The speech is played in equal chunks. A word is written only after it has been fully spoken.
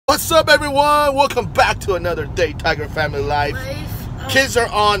What's up, everyone? Welcome back to another day, Tiger Family Life. Kids are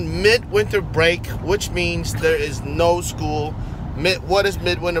on midwinter break, which means there is no school. What is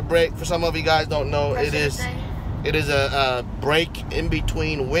midwinter break? For some of you guys don't know, it is a break in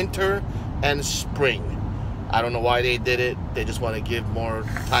between winter and spring. I don't know why they did it. They just want to give more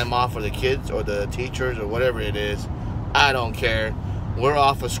time off for the kids or the teachers or whatever it is. I don't care. We're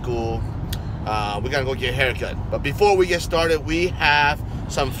off of school. We gotta go get a haircut. But before we get started, we have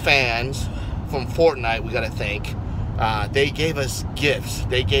some fans from Fortnite we gotta thank. They gave us gifts.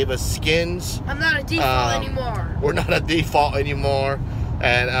 They gave us skins. I'm not a default anymore. We're not a default anymore.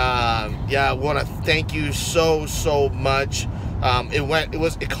 And yeah, I want to thank you so much.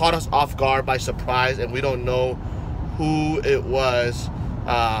 It caught us off guard by surprise, and we don't know who it was.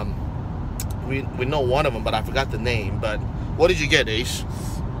 We know one of them, but I forgot the name. But what did you get, Ace?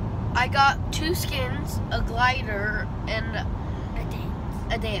 I got 2 skins, a glider, and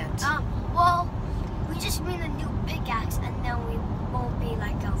a dance. Well, we just made a new pickaxe, and then we won't be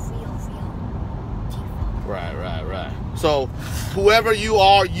like a real default. Right. So, whoever you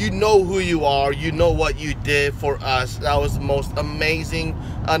are, you know who you are. You know what you did for us. That was the most amazing,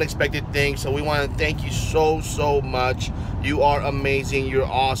 unexpected thing. So, we want to thank you so much. You are amazing. You're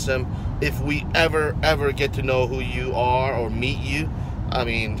awesome. If we ever get to know who you are or meet you, I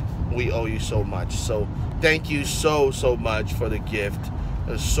mean, we owe you so much. So, thank you so much for the gift.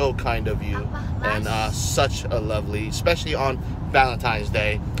 It was so kind of you, and such a lovely, especially on Valentine's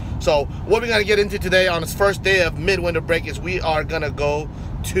Day. So what we're gonna get into today on this first day of midwinter break is we are gonna go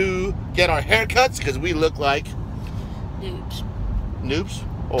to get our haircuts because we look like noobs. Noobs?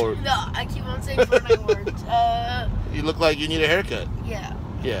 Or no, I keep on saying Fortnite words. You look like you need a haircut. Yeah.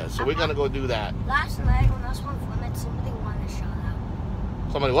 Yeah. So we're gonna go do that. Last night when I was on Fortnite, somebody wanted a shout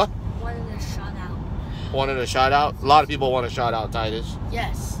out. Somebody what? Wanted a shout out. Wanted a shout out? A lot of people want a shout out, Titus.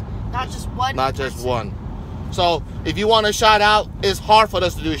 Yes. Not just one. Not just one. So if you want a shout out, it's hard for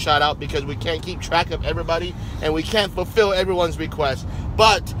us to do a shout out because we can't keep track of everybody and we can't fulfill everyone's request.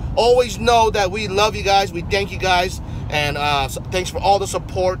 But always know that we love you guys. We thank you guys. And thanks for all the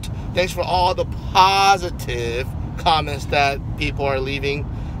support. Thanks for all the positive comments that people are leaving.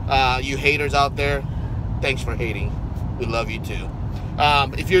 You haters out there, thanks for hating. We love you too.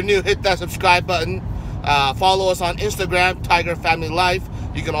 If you're new, hit that subscribe button. Follow us on Instagram, TigerFamilyLife.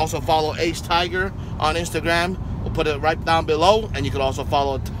 You can also follow Ace Tiger on Instagram. We'll put it right down below. And you can also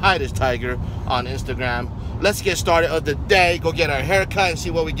follow Titus Tiger on Instagram. Let's get started of the day. Go get our haircut and see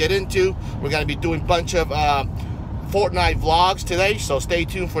what we get into. We're going to be doing a bunch of Fortnite vlogs today. So stay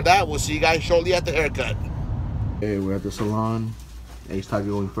tuned for that. We'll see you guys shortly at the haircut. Hey, we're at the salon. Ace Tiger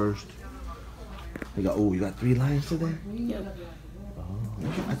going first. You got 3 lines today? Yep.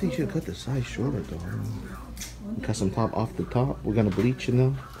 I think you should cut the size shorter though. Cut some top off the top. We're gonna bleach it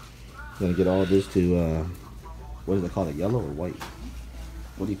now. We're gonna get all this to what do they call it? Yellow or white?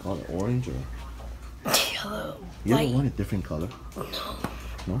 What do you call it? Orange or yellow? You white. don't want a different color? No.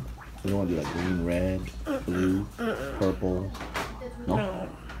 No? You don't want to do like green, red, blue, purple? No?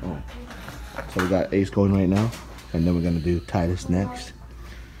 Oh. So we got Ace going right now, and then we're gonna do Titus next.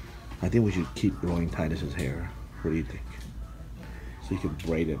 I think we should keep growing Titus's hair. What do you think? So you can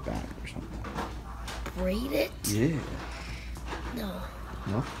braid it back or something. Braid it? Yeah. No.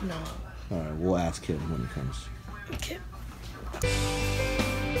 No? No. Alright, we'll ask him when he comes. Okay.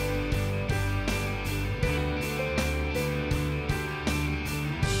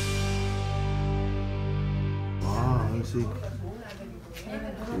 Ah, let me see.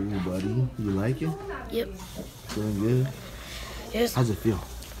 Ooh, buddy. You like it? Yep. Feeling good? Yes. How's it feel?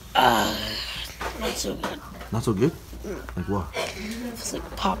 Not so good. Not so good? Like what? It's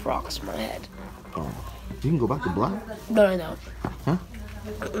like pop rocks in my head. Oh. You can go back to black? No, I don't. Huh?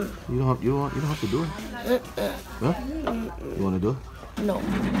 You don't have to do it. Huh? You want to do it? No.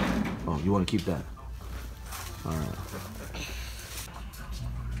 Oh, you want to keep that? All right.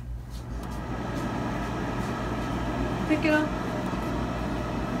 Pick it up.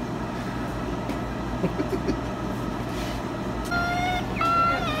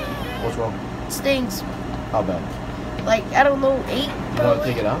 What's wrong? It stings. How bad? Like, I don't know, 8 You want probably. to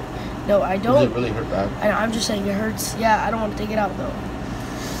take it out? No, I don't. Does it really hurt bad? I'm just saying it hurts. Yeah, I don't want to take it out though.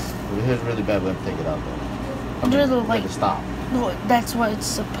 If it hurts really bad, we have to take it out though. Just we like have to stop. no, that's what it's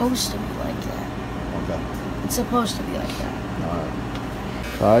supposed to be like that. Okay. It's supposed to be like that. Alright.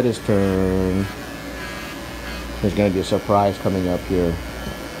 Titus' turn. There's going to be a surprise coming up here.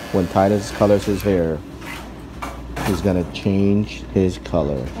 When Titus colors his hair, he's going to change his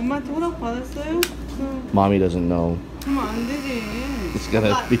color. 엄마한테 허락 받았어요? Mommy doesn't know. 그러면 안 되지. It's going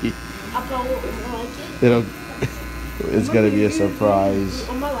to be... 아빠 like it? It'll It's gonna be a surprise.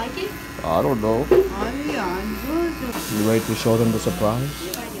 엄마 like it? I don't know. 아니 안 좋아져. You ready to show them the surprise?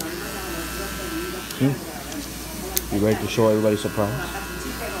 You ready to show everybody surprise?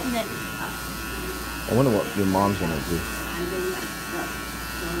 네. I wonder what your mom's gonna do.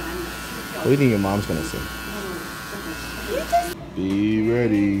 What do you think your mom's gonna say? Be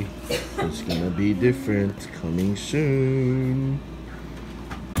ready. It's gonna be different. Coming soon.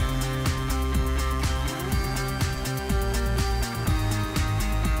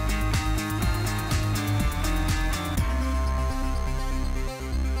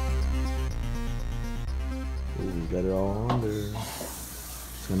 We got it all on there.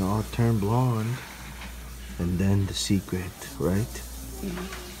 It's gonna all turn blonde. And then the secret, right?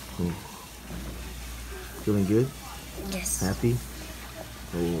 Mm-hmm. Feeling good? Yes. Happy?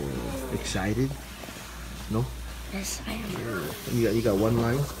 Oh, excited? No? Yes, I am. You got one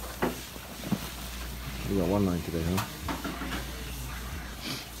line? You got one line today, huh?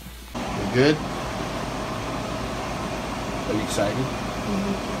 You good? Are you excited?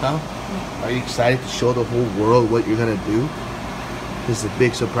 Huh? Are you excited to show the whole world what you're gonna do? This is a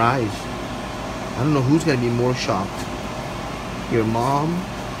big surprise. I don't know who's gonna be more shocked. Your mom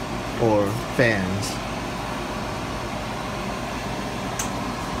or fans.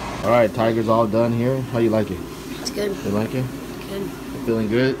 Alright, Tiger's all done here. How you like it? It's good. You like it? Good. You feeling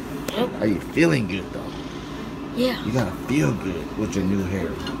good? Yep. Are you feeling good though? Yeah. You gotta feel good with your new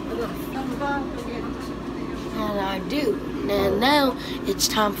hair. And I do. And now it's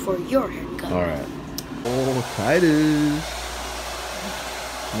time for your haircut. Alright. Oh, Titus.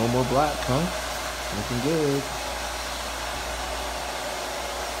 No more black, huh? Looking good.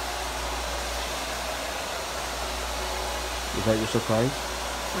 Is that your surprise?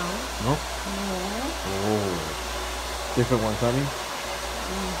 No. No? Oh. Different one, honey?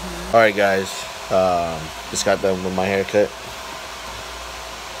 Alright, guys. Just got done with my haircut.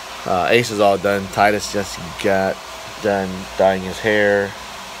 Ace is all done. Titus just got done dyeing his hair.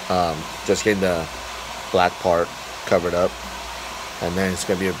 Just getting the black part covered up. And then it's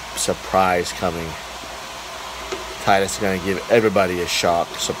going to be a surprise coming. Titus is going to give everybody a shock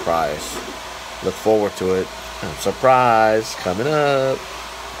surprise. Look forward to it. Surprise coming up.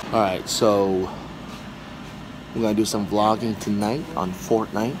 Alright, so we're going to do some vlogging tonight on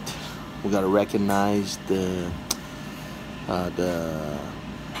Fortnite. We got to recognize the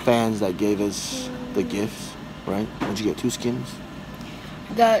fans that gave us the gifts, right? Did you get 2 skins?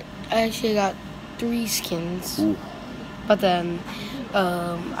 I actually got 3 skins. Ooh. But then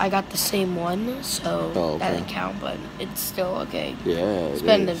I got the same one, so Oh, okay. that didn't count, but it's still okay. Yeah,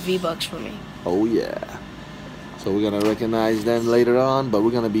 Spend the V-Bucks for me. Oh yeah. So we're gonna recognize them later on, but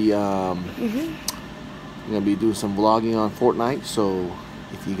we're gonna be doing some vlogging on Fortnite. So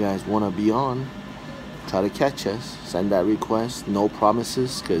if you guys wanna be on, try to catch us. Send that request. No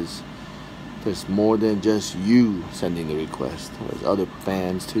promises, because there's more than just you sending the request. There's other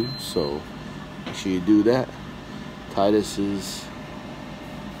fans too. So make sure you do that. Titus is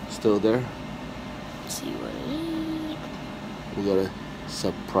still there. Let's see what it is. We got a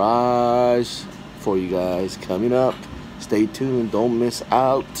surprise for you guys coming up. Stay tuned. Don't miss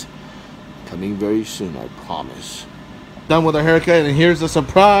out. Coming very soon, I promise. Done with our haircut, and here's the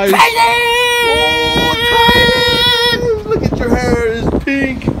surprise. Oh, Titus! Look at your hair. It's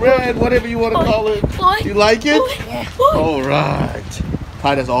pink, red, whatever you want to call it. You like it? All right.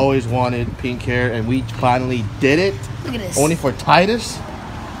 Titus always wanted pink hair, and we finally did it. Look at this. Only for Titus?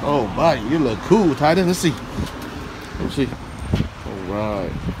 Oh, buddy, you look cool, Titus. Let's see. Let's see. All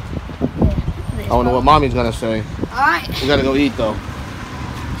right. I don't know what mommy's gonna say. Alright. We gotta go eat though.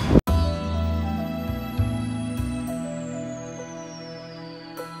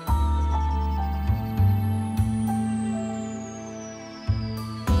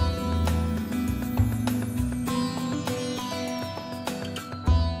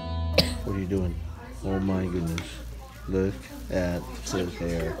 What are you doing? Oh my goodness. Look at his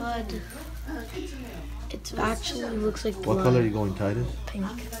hair. Blood. It actually looks like blood. What color are you going, Titus? Pink.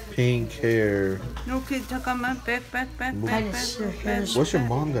 Pink hair. Okay, 잠깐만 back. Titus, your hair's, What's your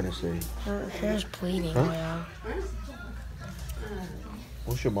mom gonna say? her hair's bleeding Huh? now.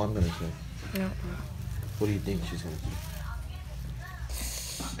 What's your mom gonna say? No. What do you think she's gonna say?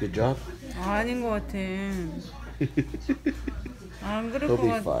 Good job? 아닌 것 같아. 안 그럴 He'll 것 be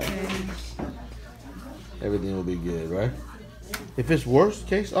같아. fine. Everything will be good, right? If it's worst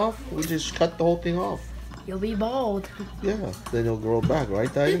case off, we just cut the whole thing off. You'll be bald. Yeah, then it'll grow back,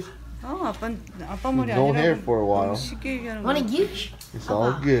 right, Titus? 아빠 머리 No hair 아니라고 for a while. 쉽게 얘기하는 Wanna 거야. you? It's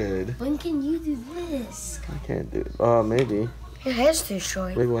all good. When can you do this? I can't do it. Maybe. Your hair's too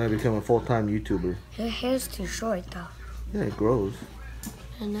short. Maybe when I become a full-time YouTuber. Your hair's too short though. Yeah, it grows.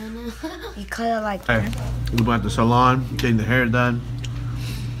 You cut it like Hey, we went to the salon, getting the hair done.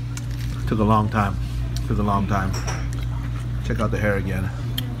 Took a long time. Check out the hair again.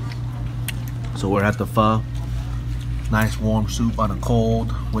 So we're at the pho. Nice warm soup on a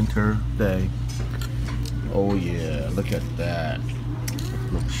cold winter day. Oh yeah, look at that.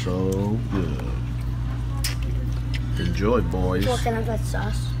 Looks so good. Enjoy, boys. What kind of that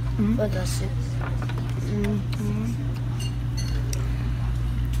sauce? For the soup.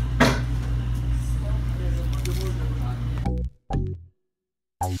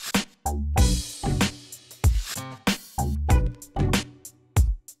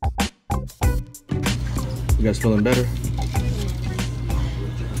 You guys feeling better?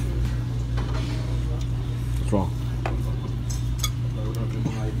 What's wrong?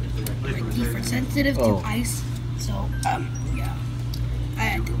 My teeth are sensitive to ice, so yeah, I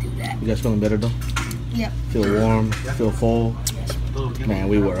had to do that. You guys feeling better though? Yep. Feel warm? Feel full? Man,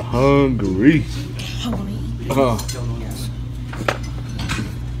 we were hungry. I want to eat. Yes.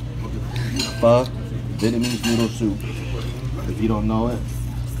 Pho, Vietnamese noodle soup. If you don't know it,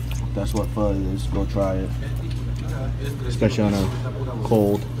 that's what pho is. Go try it. Especially on a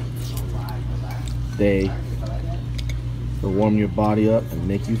cold day. It'll warm your body up and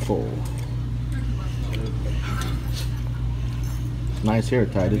make you full. Nice hair,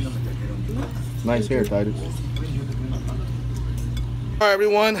 Titus. Nice hair, Titus. All right,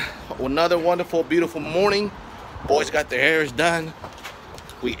 everyone. Another wonderful, beautiful morning. Boys got their hairs done.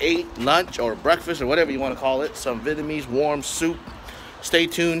 We ate lunch or breakfast or whatever you want to call it. Some Vietnamese warm soup. Stay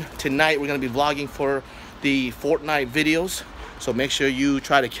tuned. Tonight we're going to be vlogging for the Fortnite videos. So make sure you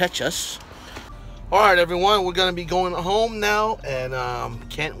try to catch us. All right, everyone. We're going to be going home now. And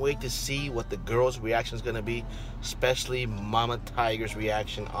can't wait to see what the girls' reaction is going to be. Especially Mama Tiger's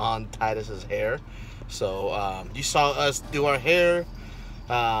reaction on Titus's hair. So you saw us do our hair.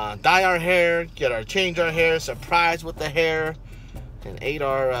 Dye our hair. Change our hair. Surprise with the hair. And ate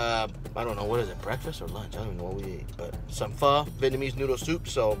our, I don't know, what is it, breakfast or lunch? I don't even know what we ate. But some pho, Vietnamese noodle soup.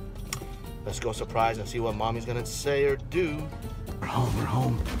 So let's go surprise and see what Mommy's gonna say or do. We're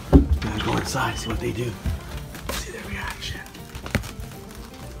home. Gotta go inside, see what they do. See their reaction.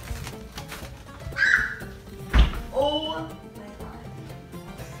 Oh my god.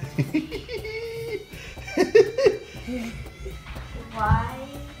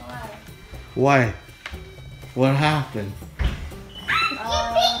 Why? What happened?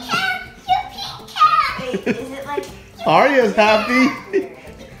 Wait, is it like, Aria's happy. is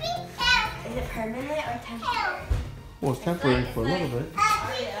it permanent or temporary? Well, it's temporary for a little bit.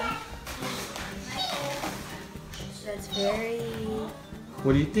 So that's very,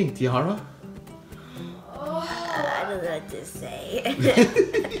 What do you think, Tiara? I don't know what to say.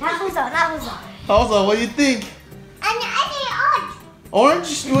 That was all. Also, what do you think? I need orange.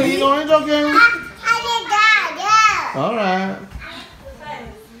 Orange? You want to eat orange? Okay. I did that, yeah. All right.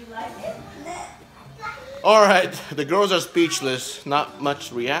 All right. The girls are speechless. Not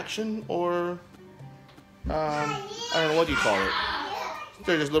much reaction, or I don't know what you call it.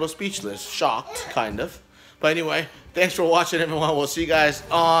 They're just a little speechless, shocked, kind of. But anyway, thanks for watching, everyone. We'll see you guys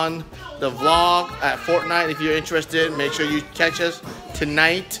on the vlog at Fortnite. If you're interested, make sure you catch us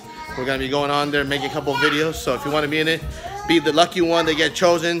tonight. We're gonna be going on there, making a couple videos. So if you want to be in it, be the lucky one to get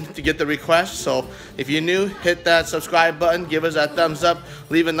chosen to get the request. So if you're new, hit that subscribe button, give us that thumbs up,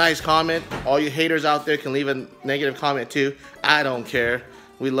 leave a nice comment. All you haters out there can leave a negative comment too. I don't care.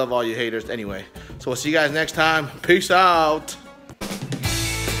 We love all you haters anyway. So we'll see you guys next time. Peace out.